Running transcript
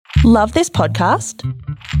Love this podcast?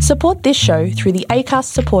 Support this show through the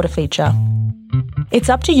Acast supporter feature. It's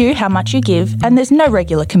up to you how much you give, and there's no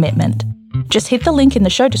regular commitment. Just hit the link in the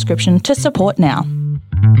show description to support now.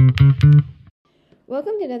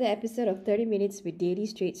 Welcome to another episode of 30 Minutes with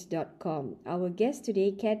dailystraits.com. Our guest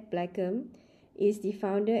today, Kath Blackham, is the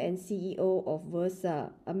founder and CEO of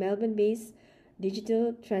Versa, a Melbourne-based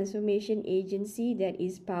digital transformation agency that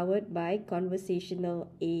is powered by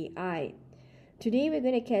conversational AI. Today we're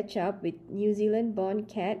going to catch up with New Zealand-born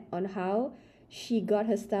Kath on how she got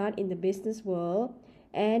her start in the business world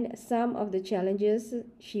and some of the challenges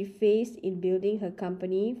she faced in building her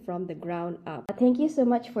company from the ground up. Thank you so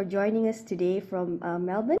much for joining us today from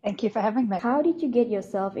Melbourne. Thank you for having me. How did you get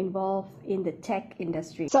yourself involved in the tech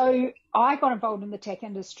industry? So I got involved in the tech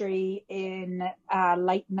industry in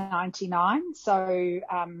late 99. So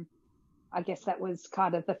I guess that was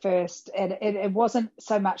kind of the first, and it wasn't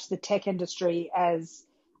so much the tech industry as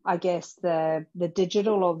I guess the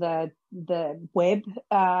digital or the web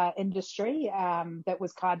industry that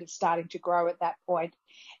was kind of starting to grow at that point.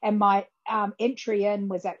 And my entry in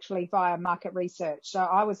was actually via market research. So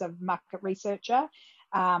I was a market researcher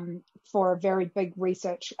for a very big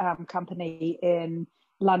research company in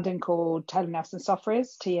London called Taylor Nelson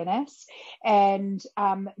Softwares, TNS, and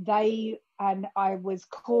I was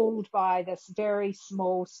called by this very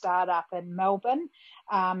small startup in Melbourne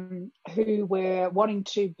who were wanting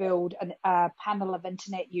to build a panel of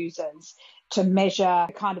internet users to measure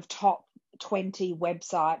the kind of top 20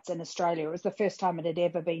 websites in Australia. It was the first time it had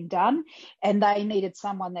ever been done, and they needed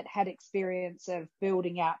someone that had experience of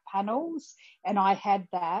building out panels, and I had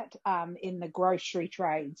that in the grocery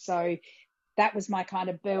trade. So that was my kind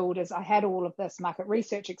of build, as I had all of this market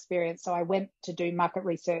research experience. So I went to do market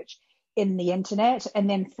research in the internet, and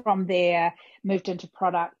then from there moved into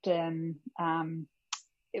product and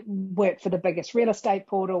worked for the biggest real estate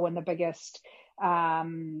portal and the biggest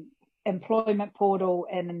employment portal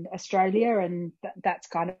in Australia, and that's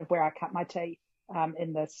kind of where I cut my teeth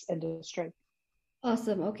in this industry.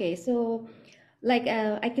 Awesome. Okay, so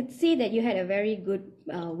I could see that you had a very good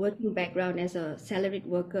working background as a salaried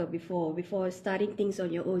worker before starting things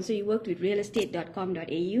on your own. So you worked with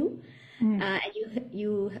realestate.com.au. And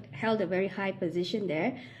you held a very high position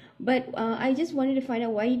there. But I just wanted to find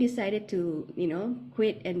out why you decided to,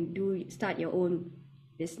 quit and start your own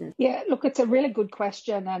business. Yeah, look, it's a really good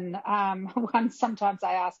question, and one sometimes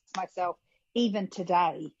I ask myself even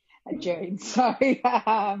today, June. So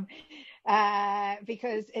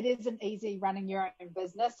because it isn't easy running your own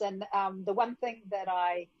business, and the one thing that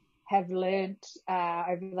I have learned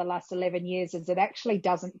over the last 11 years is it actually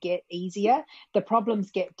doesn't get easier. The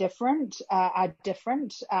problems are different,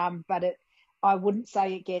 but I wouldn't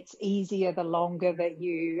say it gets easier the longer that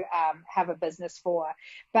you have a business for.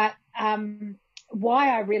 But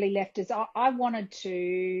why I really left is I wanted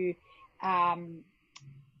to,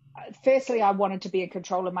 firstly, I wanted to be in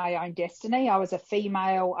control of my own destiny. I was a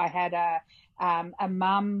female. I had a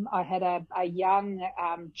mum. I had a young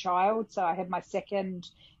child. So I had my second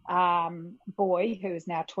boy, who is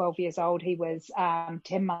now 12 years old. He was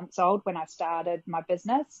 10 months old when I started my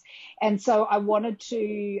business. And so I wanted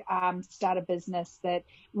to start a business that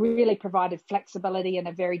really provided flexibility in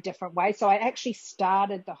a very different way. So I actually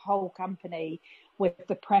started the whole company with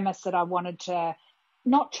the premise that I wanted to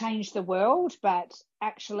not change the world, but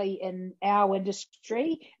actually in our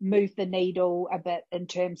industry, move the needle a bit in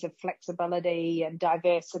terms of flexibility and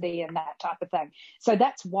diversity and that type of thing. So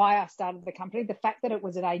that's why I started the company. The fact that it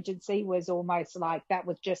was an agency was almost like that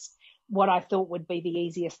was just what I thought would be the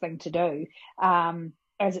easiest thing to do.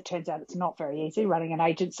 As it turns out, it's not very easy running an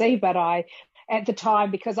agency, but at the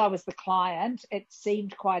time, because I was the client, it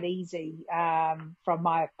seemed quite easy from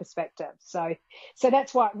my perspective. So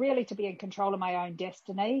that's why, really, to be in control of my own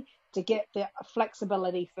destiny, to get the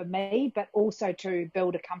flexibility for me, but also to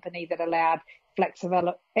build a company that allowed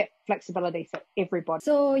flexibility for everybody.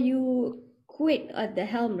 So you quit at the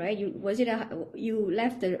helm, right? You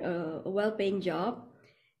left a well-paying job,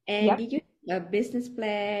 and Yep. did you have a business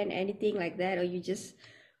plan, anything like that, or you just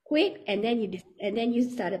quit and then you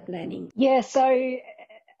started planning? Yeah, so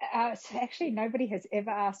actually nobody has ever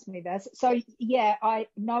asked me this. So yeah, I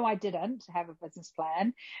didn't have a business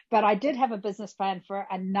plan, but I did have a business plan for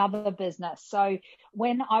another business. So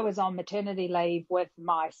when I was on maternity leave with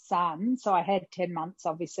my son, so I had 10 months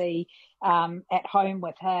obviously at home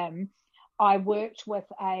with him, I worked with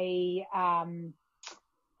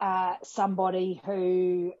somebody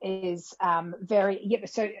who is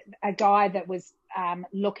so a guy that was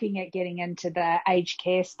looking at getting into the aged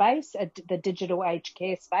care space, the digital aged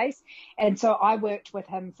care space. And so I worked with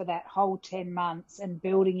him for that whole 10 months and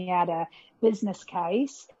building out a business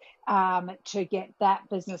case to get that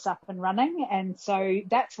business up and running. And so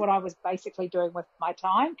that's what I was basically doing with my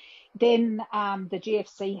time. Then the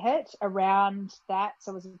GFC hit around that.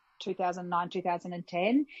 So it was 2009,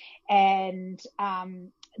 2010. And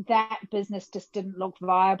that business just didn't look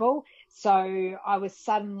viable. So I was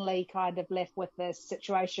suddenly kind of left with this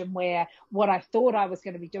situation where what I thought I was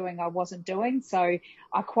going to be doing, I wasn't doing. So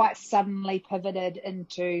I quite suddenly pivoted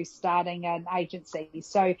into starting an agency.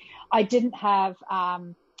 So I didn't have,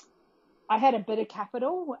 I had a bit of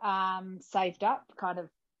capital saved up, kind of,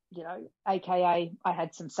 you know, AKA I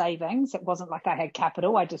had some savings. It wasn't like I had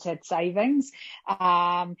capital, I just had savings.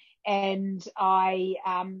 And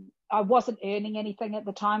I wasn't earning anything at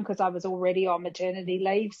the time because I was already on maternity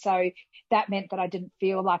leave. So that meant that I didn't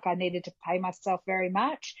feel like I needed to pay myself very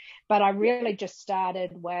much. But I really just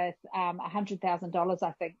started with $100,000,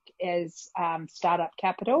 I think, as startup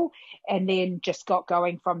capital, and then just got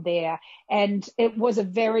going from there. And it was a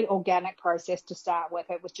very organic process to start with.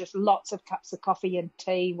 It was just lots of cups of coffee and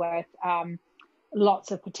tea with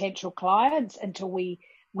lots of potential clients until we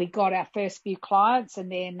got our first few clients, and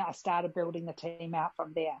then I started building the team out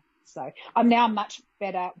from there. So I'm now much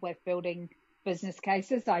better with building business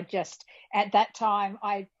cases. I just, at that time,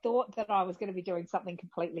 I thought that I was going to be doing something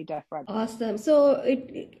completely different. Awesome. So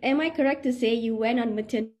am I correct to say you went on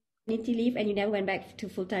maternity leave and you never went back to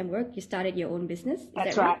full-time work? You started your own business?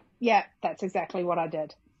 That's right. Yeah, that's exactly what I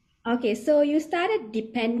did. Okay, so you started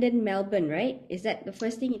Dependent Melbourne, right? Is that the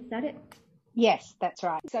first thing you started? Yes, that's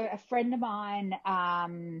right. So a friend of mine,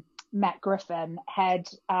 Matt Griffin, had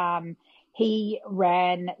he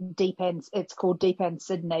ran Deep End, it's called Deep End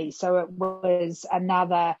Sydney. So it was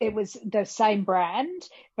the same brand,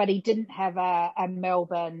 but he didn't have a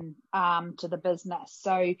Melbourne to the business.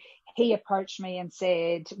 So he approached me and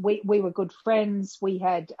said, we were good friends. We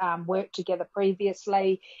had worked together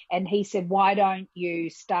previously. And he said, why don't you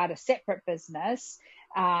start a separate business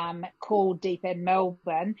called Deep End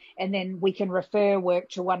Melbourne, and then we can refer work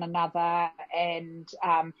to one another. And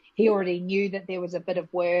he already knew that there was a bit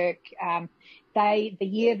of work. The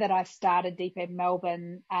year that I started Deep End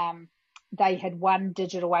Melbourne, they had won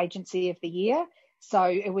Digital Agency of the Year. So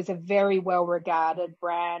it was a very well regarded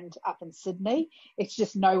brand up in Sydney. It's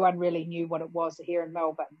just no one really knew what it was here in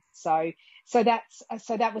Melbourne. So that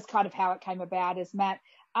was kind of how it came about. As Matt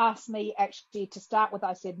asked me actually to start with,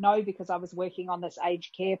 I said no, because I was working on this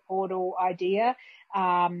aged care portal idea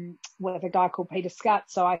with a guy called Peter Scutt.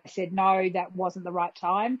 So I said no, that wasn't the right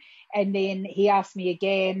time. And then he asked me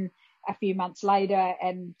again a few months later,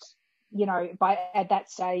 and you know, at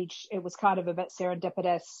that stage it was kind of a bit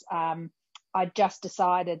serendipitous. I just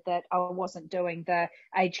decided that I wasn't doing the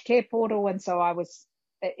aged care portal, and so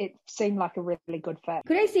it seemed like a really good fit.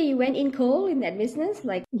 Could I say you went in cold in that business?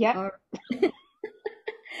 Like, yeah.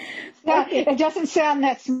 It doesn't sound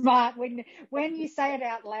that smart when you say it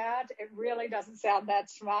out loud. It really doesn't sound that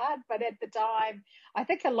smart. But at the time, I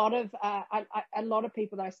think a lot of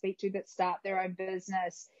people that I speak to that start their own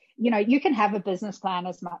business, you know, you can have a business plan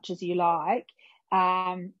as much as you like,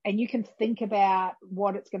 and you can think about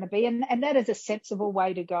what it's going to be, and that is a sensible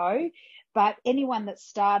way to go. But anyone that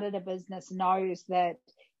started a business knows that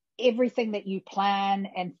everything that you plan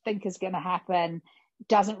and think is going to happen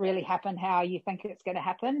doesn't really happen how you think it's going to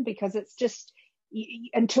happen, because it's just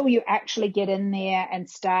until you actually get in there and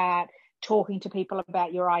start talking to people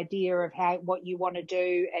about your idea of what you want to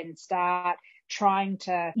do and start trying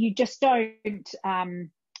to, you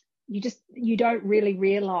don't really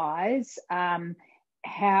realize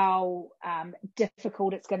how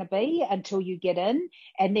difficult it's going to be until you get in,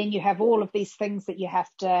 and then you have all of these things that you have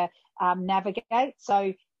to navigate.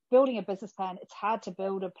 So building a business plan, it's hard to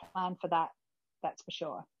build a plan for that. That's for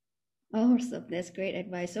sure. Awesome. That's great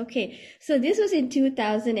advice. Okay. So this was in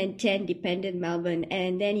 2010, Dependent Melbourne,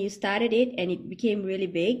 and then you started it and it became really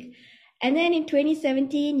big. And then in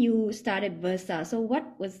 2017, you started Versa. So what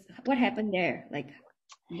happened there? Like,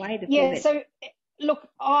 why the pivot? Yeah, so look,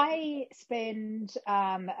 I spend,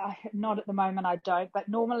 not at the moment I don't, but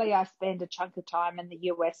normally I spend a chunk of time in the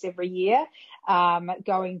US every year,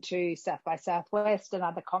 going to South by Southwest and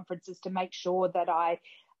other conferences to make sure that I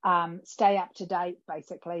stay up to date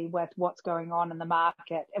basically with what's going on in the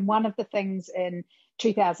market. And one of the things in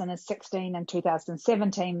 2016 and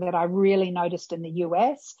 2017 that I really noticed in the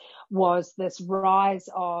US was this rise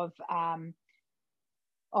of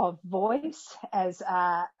voice as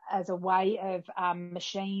a way of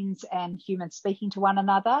machines and humans speaking to one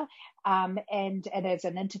another, and as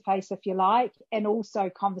an interface, if you like, and also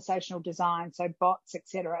conversational design, so bots,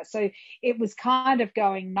 etc. So it was kind of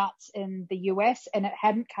going nuts in the US, and it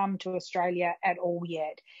hadn't come to Australia at all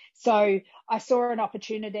yet. So I saw an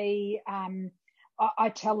opportunity. I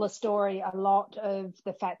tell the story a lot of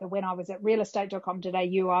the fact that when I was at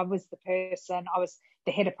realestate.com.au, I was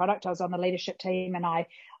the head of product. I was on the leadership team, and I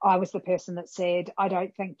was the person that said, I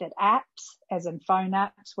don't think that apps, as in phone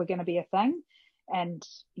apps, were going to be a thing. And,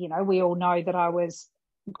 we all know that I was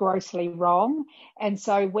grossly wrong. And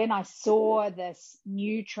so when I saw this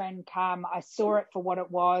new trend come, I saw it for what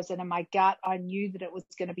it was. And in my gut, I knew that it was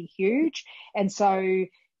going to be huge. And so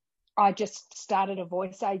I just started a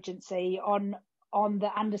voice agency on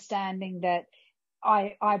the understanding that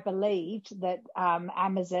I believed that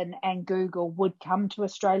Amazon and Google would come to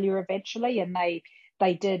Australia eventually, and they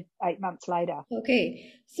did 8 months later.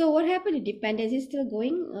 Okay. So what happened to Dependence? Is it still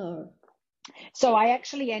going? Or? So I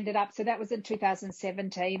actually ended up, so that was in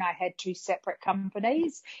 2017. I had 2 separate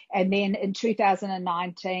companies. And then in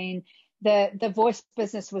 2019, the voice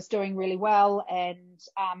business was doing really well. And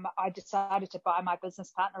I decided to buy my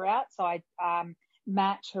business partner out. So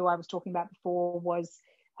Matt, who I was talking about before,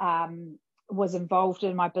 was involved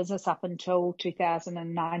in my business up until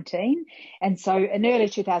 2019. And so in early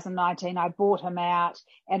 2019, I bought him out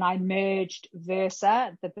and I merged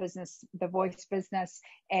Versa, the voice business,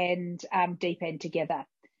 and Deepend together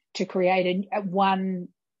to create one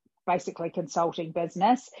basically consulting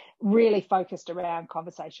business really focused around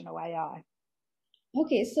conversational AI.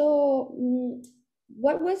 Okay, so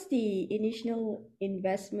what was the initial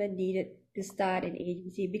investment needed to start an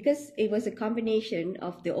agency? Because it was a combination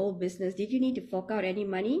of the old business. Did you need to fork out any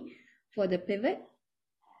money for the pivot?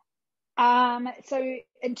 So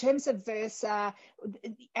in terms of Versa,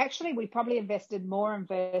 actually we probably invested more in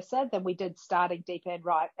Versa than we did starting Deepend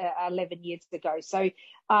 11 years ago. So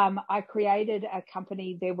I created a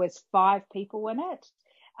company. There was 5 people in it.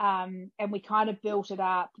 And we kind of built it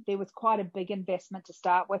up. There was quite a big investment to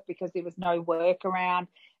start with because there was no work around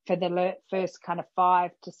for the first kind of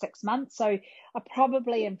 5 to 6 months. So I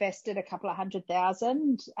probably invested a couple of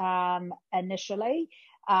 $100,000 initially.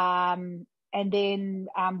 And then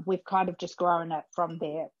we've kind of just grown it from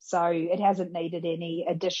there. So it hasn't needed any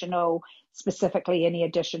additional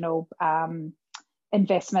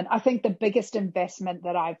investment. I think the biggest investment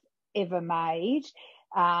that I've ever made,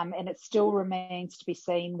 and it still remains to be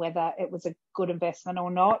seen whether it was a good investment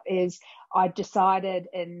or not, is I decided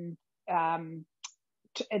in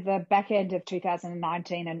the back end of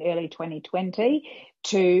 2019 and early 2020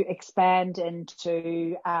 to expand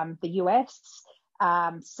into the US,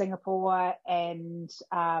 Singapore, and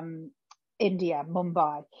India,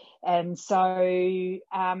 Mumbai. And so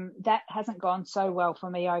that hasn't gone so well for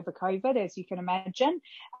me over COVID, as you can imagine.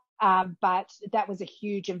 But that was a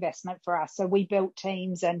huge investment for us. So we built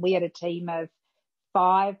teams, and we had a team of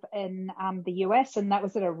 5 in the US, and that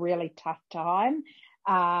was at a really tough time.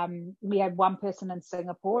 We had 1 person in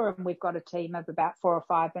Singapore, and we've got a team of about 4 or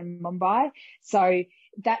 5 in Mumbai. So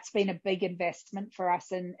that's been a big investment for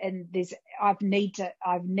us. And I've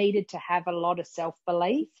needed to have a lot of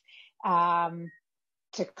self-belief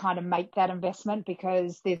to kind of make that investment,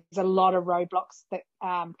 because there's a lot of roadblocks that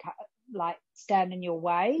stand in your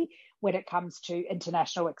way when it comes to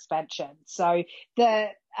international expansion. So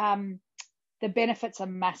the benefits are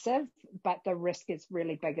massive, but the risk is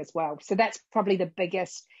really big as well. So that's probably the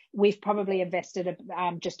biggest. We've probably invested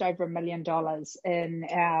just over $1 million in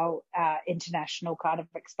our international kind of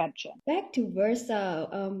expansion. Back to Versa,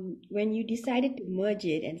 when you decided to merge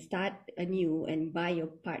it and start anew and buy your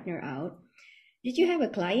partner out, did you have a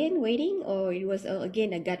client waiting, or it was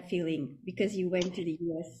again a gut feeling because you went to the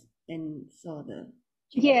US and saw the...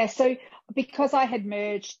 Yeah, so because I had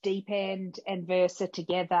merged Deepend and Versa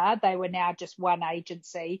together, they were now just one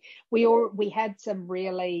agency. We had some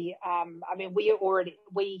really,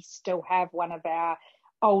 we still have one of our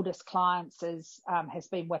oldest clients has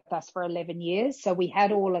been with us for 11 years. So we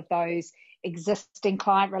had all of those existing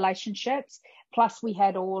client relationships, plus we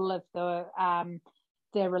had all of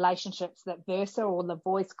the relationships that Versa, or the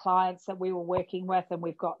voice clients that we were working with, and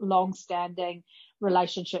we've got long-standing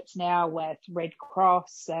relationships now with Red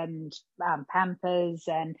Cross and Pampers,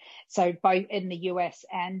 and so both in the US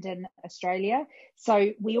and in Australia.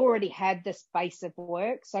 So we already had this base of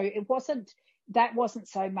work. So that wasn't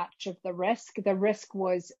so much of the risk. The risk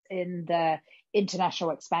was in the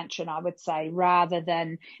international expansion, I would say, rather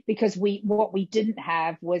than, because what we didn't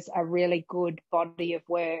have was a really good body of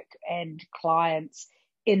work and clients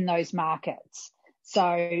in those markets. So,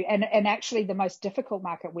 and actually the most difficult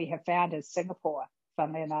market we have found is Singapore,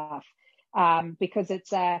 funnily enough, because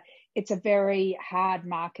it's a very hard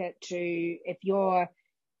market if you're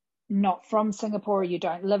not from Singapore, or you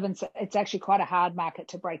don't live in, it's actually quite a hard market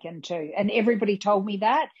to break into. And everybody told me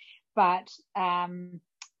that, but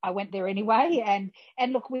I went there anyway.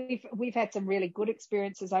 And look, we've had some really good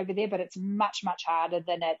experiences over there, but it's much harder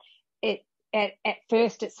than it at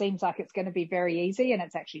first. It seems like it's going to be very easy, and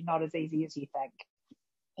it's actually not as easy as you think.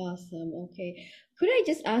 Awesome. Okay. Could I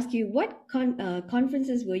just ask you what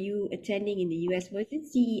conferences were you attending in the US? Was it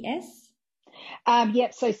CES?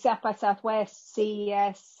 Yep. So South by Southwest,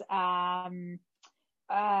 CES.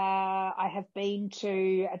 I have been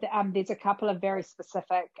to, there's a couple of very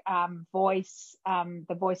specific, the Voice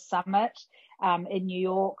Summit, in New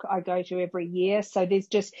York, I go to every year. So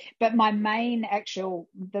but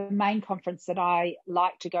the main conference that I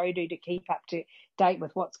like to go to keep up to date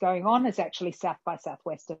with what's going on is actually South by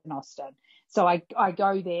Southwest in Austin. So I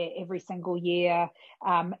go there every single year.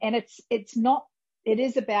 And it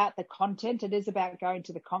is about the content. It is about going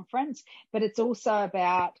to the conference, but it's also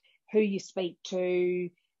about who you speak to,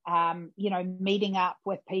 meeting up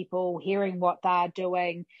with people, hearing what they're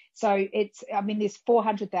doing. So there's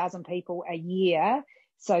 400,000 people a year,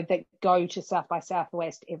 so that go to South by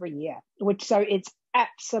Southwest every year, so it's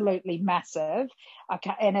absolutely massive.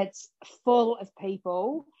 Okay. And it's full of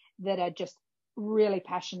people that are just really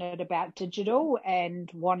passionate about digital and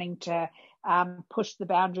wanting to push the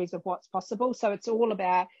boundaries of what's possible. So it's all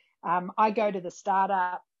about, I go to the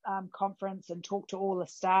startup conference and talk to all the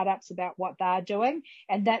startups about what they're doing,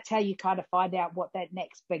 and that's how you kind of find out what that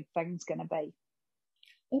next big thing's going to be.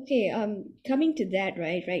 Okay, coming to that,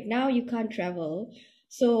 right now you can't travel,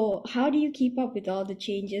 so how do you keep up with all the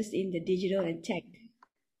changes in the digital and tech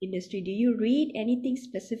industry? Do you read anything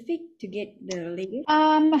specific to get the latest?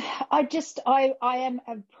 I am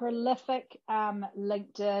a prolific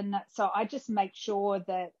LinkedIn, so I just make sure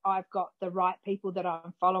that I've got the right people that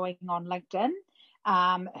I'm following on LinkedIn,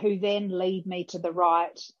 who then lead me to the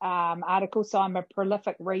right article. So I'm a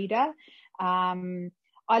prolific reader.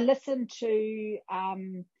 I listen to,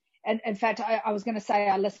 and in fact, I was going to say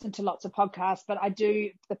I listen to lots of podcasts, but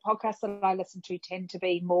the podcasts that I listen to tend to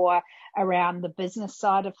be more around the business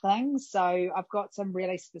side of things. So I've got some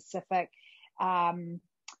really specific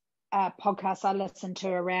podcasts I listen to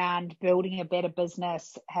around building a better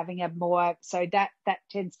business, so that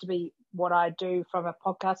tends to be what I do from a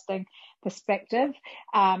podcasting perspective.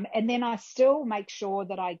 And then I still make sure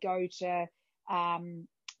that I go to,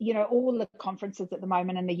 all the conferences at the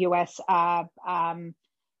moment in the US are,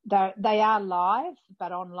 they are live,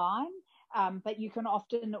 but online. But you can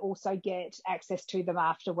often also get access to them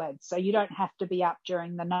afterwards. So you don't have to be up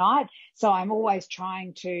during the night. So I'm always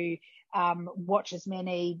trying to watch as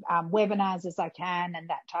many webinars as I can and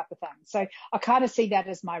that type of thing. So I kind of see that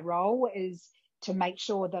as my role, is to make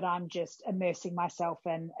sure that I'm just immersing myself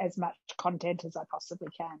in as much content as I possibly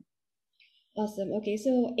can. Awesome. Okay,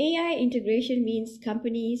 so AI integration means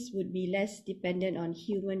companies would be less dependent on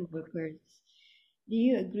human workers. Do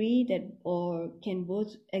you agree that, or can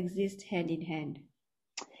both exist hand in hand?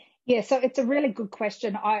 Yeah, so it's a really good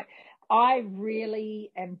question. I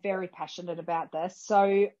really am very passionate about this.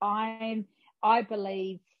 So I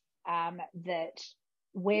believe that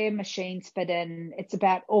where machines fit in, it's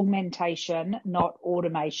about augmentation, not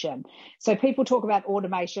automation. So people talk about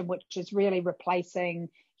automation, which is really replacing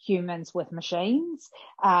humans with machines.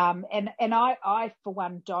 And I, for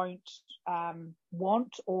one, don't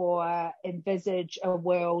want or envisage a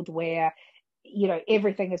world where,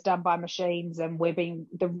 everything is done by machines and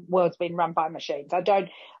the world's been run by machines. I don't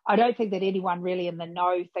think that anyone really in the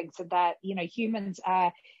know thinks of that. Humans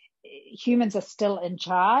are still in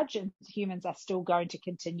charge, and humans are still going to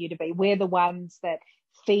continue to be. We're the ones that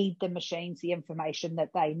feed the machines the information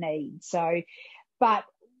that they need. So, but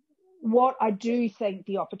what I do think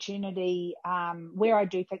the opportunity, where I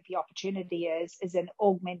do think the opportunity is in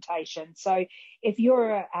augmentation. So if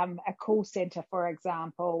you're a call center, for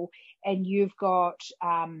example, and you've got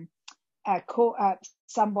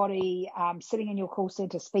somebody sitting in your call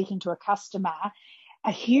center speaking to a customer,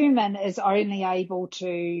 a human is only able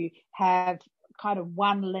to have kind of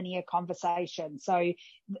one linear conversation. So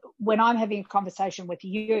when I'm having a conversation with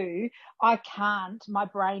you, my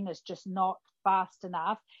brain is just not fast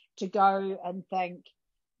enough to go and think,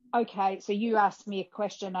 okay, so you asked me a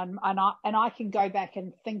question, and I can go back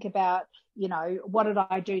and think about, what did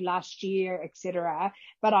I do last year, etc.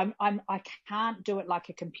 But I can't do it like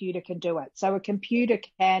a computer can do it. So a computer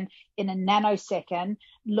can, in a nanosecond,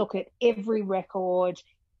 look at every record,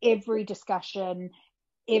 every discussion,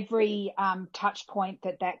 every touch point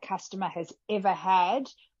that customer has ever had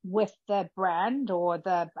with the brand or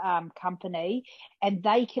the company, and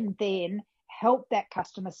they can then help that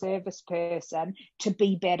customer service person to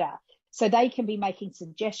be better. So they can be making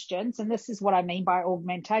suggestions, and this is what I mean by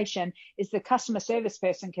augmentation, is the customer service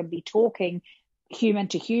person can be talking human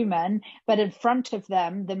to human, but in front of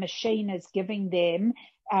them, the machine is giving them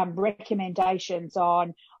recommendations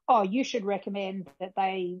on, oh, you should recommend that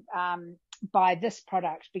they buy this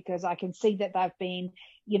product because I can see that they've been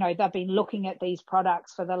looking at these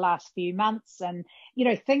products for the last few months, and,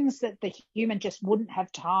 things that the human just wouldn't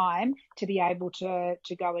have time to be able to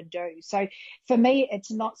go and do. So for me,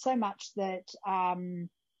 it's not so much that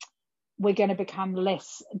we're going to become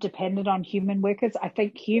less dependent on human workers. I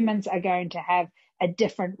think humans are going to have a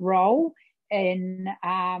different role in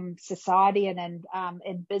society and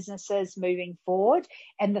in businesses moving forward.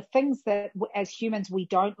 And the things that as humans we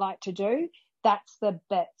don't like to do, that's the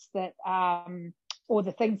bits that, or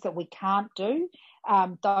the things that we can't do,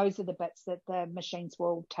 those are the bits that the machines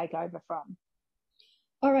will take over from.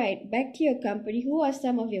 All right, back to your company. Who are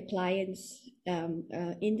some of your clients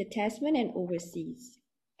in the Tasman and overseas?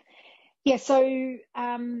 Yeah, so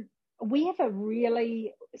we have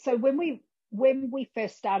when we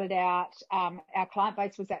first started out, our client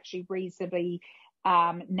base was actually reasonably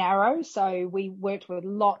narrow. So we worked with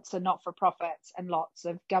lots of not-for-profits and lots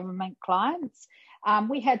of government clients.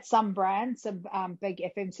 We had some brands, some big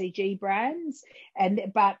FMCG brands,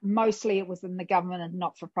 but mostly it was in the government and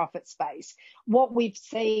not-for-profit space. What we've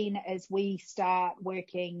seen as we start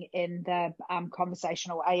working in the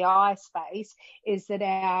conversational AI space is that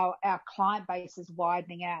our client base is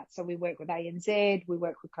widening out. So we work with ANZ, we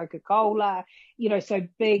work with Coca-Cola, so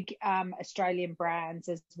big Australian brands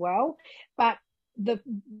as well. But the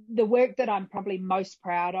work that I'm probably most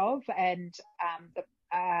proud of, and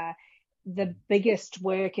the biggest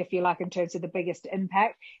work, if you like, in terms of the biggest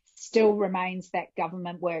impact, still remains that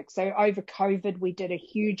government work. So over COVID, we did a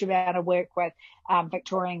huge amount of work with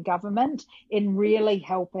Victorian government in really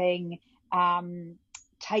helping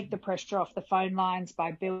take the pressure off the phone lines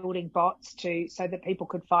by building bots so that people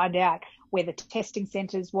could find out where the testing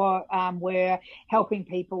centres were, helping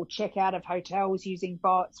people check out of hotels using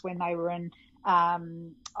bots when they were in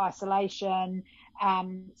isolation.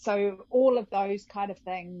 So all of those kind of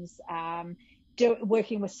things,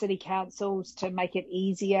 working with city councils to make it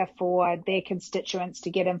easier for their constituents to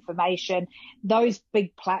get information. Those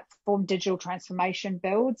big platform digital transformation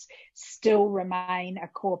builds still remain a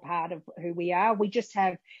core part of who we are. We just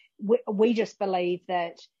believe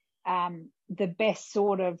that the best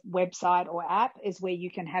sort of website or app is where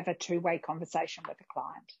you can have a two-way conversation with a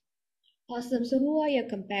client. Awesome. So who are your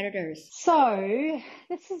competitors? So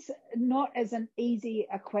this is not as an easy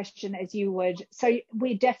a question as you would. So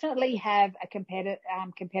we definitely have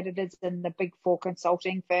competitors in the big four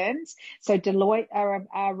consulting firms. So Deloitte are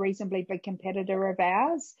a reasonably big competitor of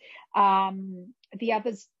ours. The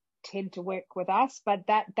others tend to work with us, but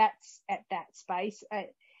that's at that space.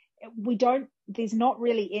 There's not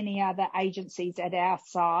really any other agencies at our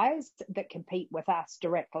size that compete with us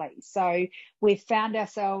directly. So we've found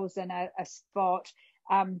ourselves in a spot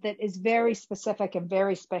that is very specific and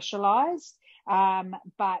very specialized,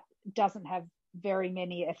 but doesn't have very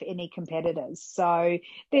many, if any, competitors. So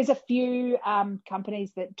there's a few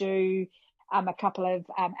companies that do a couple of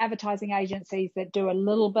advertising agencies that do a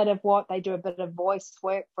little bit of they do a bit of voice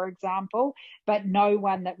work, for example, but no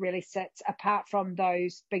one that really sits apart from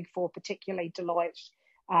those big four, particularly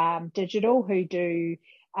Deloitte Digital, who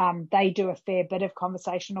they do a fair bit of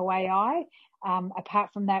conversational AI.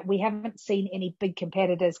 Apart from that, we haven't seen any big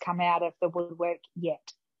competitors come out of the woodwork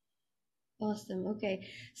yet. Awesome. Okay.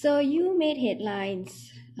 So you made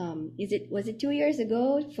headlines. Was it 2 years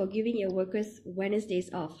ago for giving your workers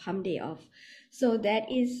Wednesdays off, hump day off? So that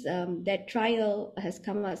trial has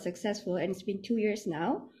come out successful, and it's been 2 years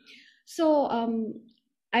now. So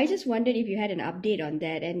I just wondered if you had an update on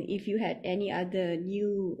that, and if you had any other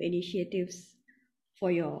new initiatives for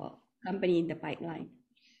your company in the pipeline.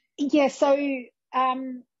 Yeah. So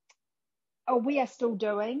we are still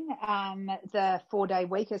doing the 4-day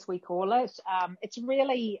week, as we call it. It's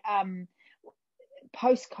really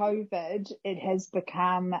post-COVID, it has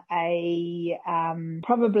become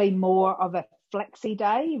probably more of a flexi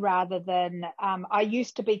day rather than I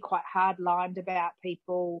used to be quite hard-lined about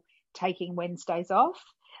people taking Wednesdays off.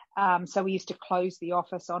 So we used to close the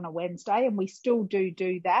office on a Wednesday, and we still do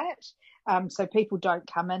that. So people don't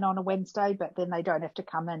come in on a Wednesday, but then they don't have to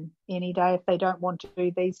come in any day if they don't want to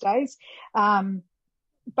do these days.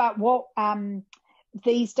 But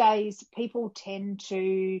these days people tend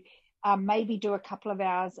to maybe do a couple of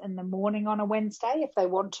hours in the morning on a Wednesday if they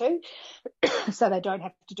want to, so they don't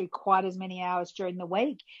have to do quite as many hours during the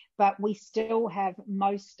week. But we still have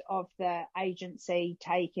most of the agency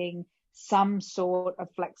taking some sort of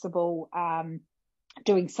flexible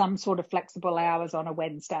doing some sort of flexible hours on a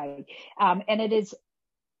Wednesday. And it is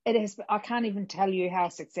it has, I can't even tell you how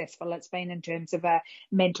successful it's been in terms of a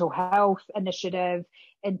mental health initiative,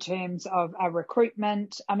 in terms of a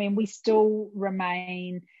recruitment. I mean, we still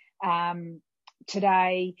remain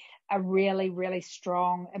today a really, really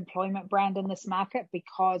strong employment brand in this market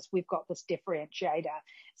because we've got this differentiator.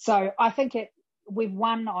 So I think we've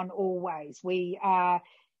won on all ways. We are,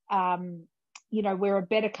 we're a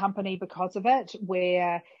better company because of it. We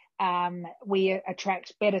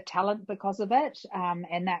attract better talent because of it,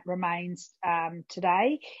 and that remains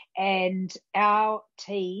today. And our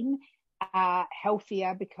team are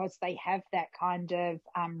healthier because they have that kind of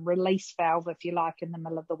release valve, if you like, in the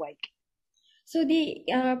middle of the week. So they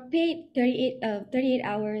paid 38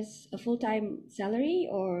 hours a full-time salary,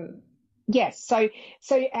 or? Yes. So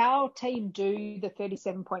our team do the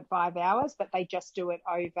 37.5 hours, but they just do it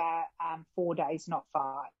over 4 days, not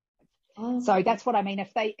 5. Oh. So that's what I mean.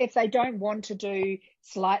 If they don't want to do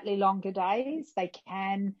slightly longer days, they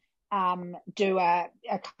can do a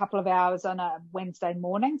couple of hours on a Wednesday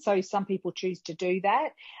morning. So some people choose to do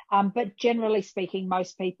that. But generally speaking,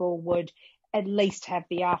 most people would at least have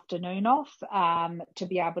the afternoon off to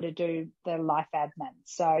be able to do the life admin.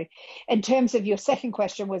 So in terms of your second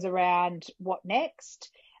question was around what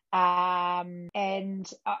next.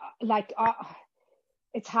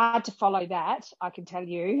 It's hard to follow that, I can tell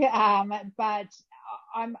you. But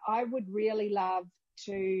I would really love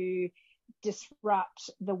to disrupt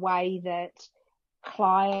the way that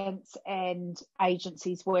clients and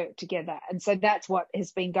agencies work together. And so that's what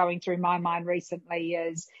has been going through my mind recently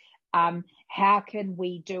is how can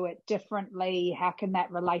we do it differently? How can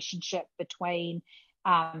that relationship between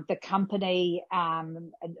the company,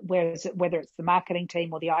 whether it's the marketing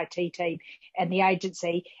team or the IT team and the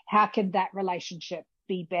agency, how can that relationship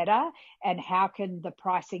be better, and how can the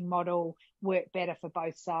pricing model work better for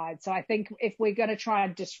both sides? So I think if we're going to try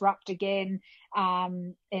and disrupt again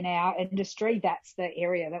in our industry, that's the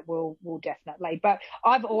area that we'll definitely. But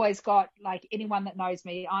I've always got, like anyone that knows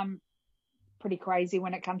me, I'm pretty crazy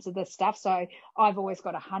when it comes to this stuff. So I've always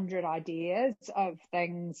got 100 ideas of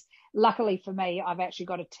things. Luckily for me, I've actually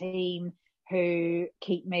got a team who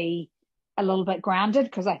keep me a little bit grounded,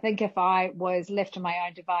 because I think if I was left to my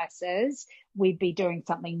own devices, we'd be doing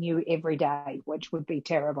something new every day, which would be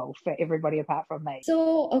terrible for everybody apart from me.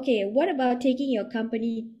 So, okay, what about taking your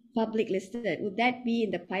company public listed? Would that be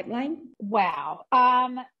in the pipeline? Wow.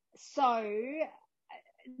 So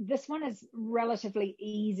this one is relatively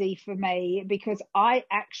easy for me because I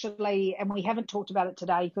actually, and we haven't talked about it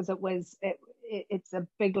today because it's a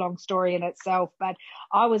big long story in itself, but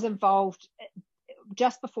I was involved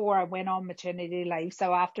just before I went on maternity leave.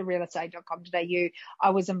 So after realestate.com.au, I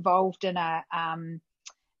was involved in a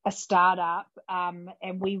startup, and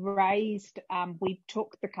we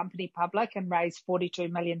took the company public and raised $42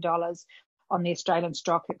 million on the Australian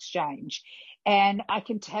Stock Exchange. And I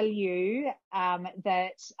can tell you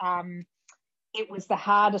that it was the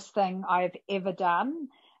hardest thing I've ever done.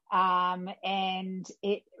 And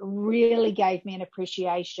it really gave me an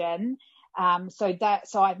appreciation. So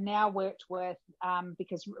I've now worked with,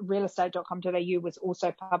 because realestate.com.au was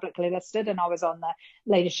also publicly listed, and I was on the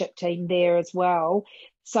leadership team there as well.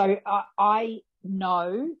 So I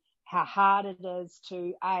know how hard it is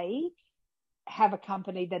to have a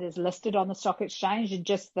company that is listed on the stock exchange, and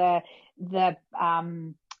just the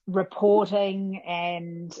reporting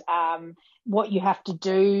and what you have to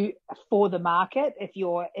do for the market if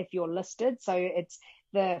you're listed. So it's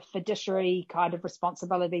the fiduciary kind of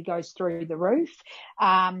responsibility goes through the roof.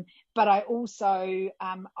 But I also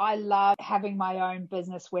I love having my own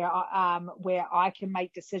business where I can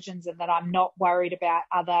make decisions and that I'm not worried about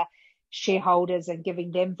other shareholders and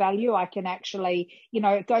giving them value. I can actually,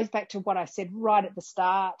 it goes back to what I said right at the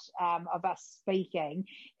start of us speaking,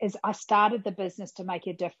 is I started the business to make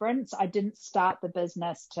a difference. I didn't start the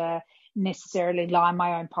business to necessarily line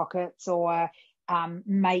my own pockets or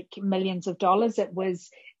make millions of dollars. It was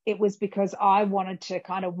because I wanted to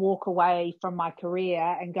kind of walk away from my career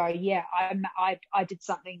and go, yeah, I did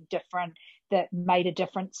something different that made a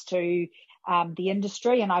difference to the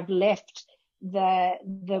industry, and I've left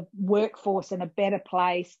the workforce in a better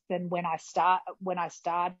place than when I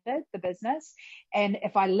started the business. And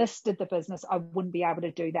if I listed the business, I wouldn't be able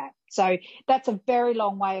to do that. So that's a very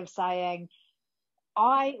long way of saying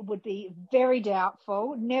I would be very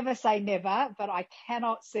doubtful, never say never, but I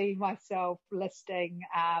cannot see myself listing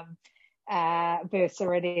Versa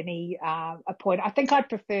at any point. I think I'd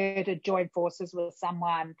prefer to join forces with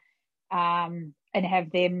someone and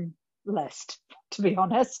have them list, to be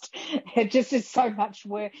honest. It just is so much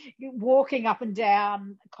work walking up and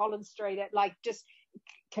down Collins Street at just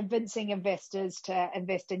convincing investors to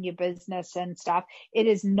invest in your business and stuff, it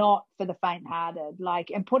is not for the faint-hearted.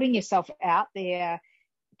 Like, and putting yourself out there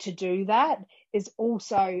to do that is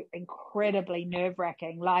also incredibly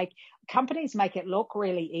nerve-wracking. Like, companies make it look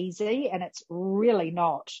really easy, and it's really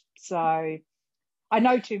not. So I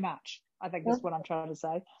know too much, I think is what I'm trying to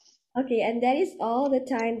say. Okay, and that is all the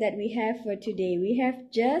time that we have for today. We have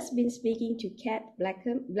just been speaking to Kath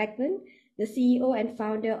Blackman, the CEO and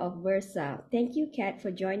founder of Versa. Thank you, Kath,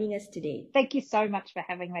 for joining us today. Thank you so much for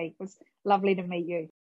having me. It was lovely to meet you.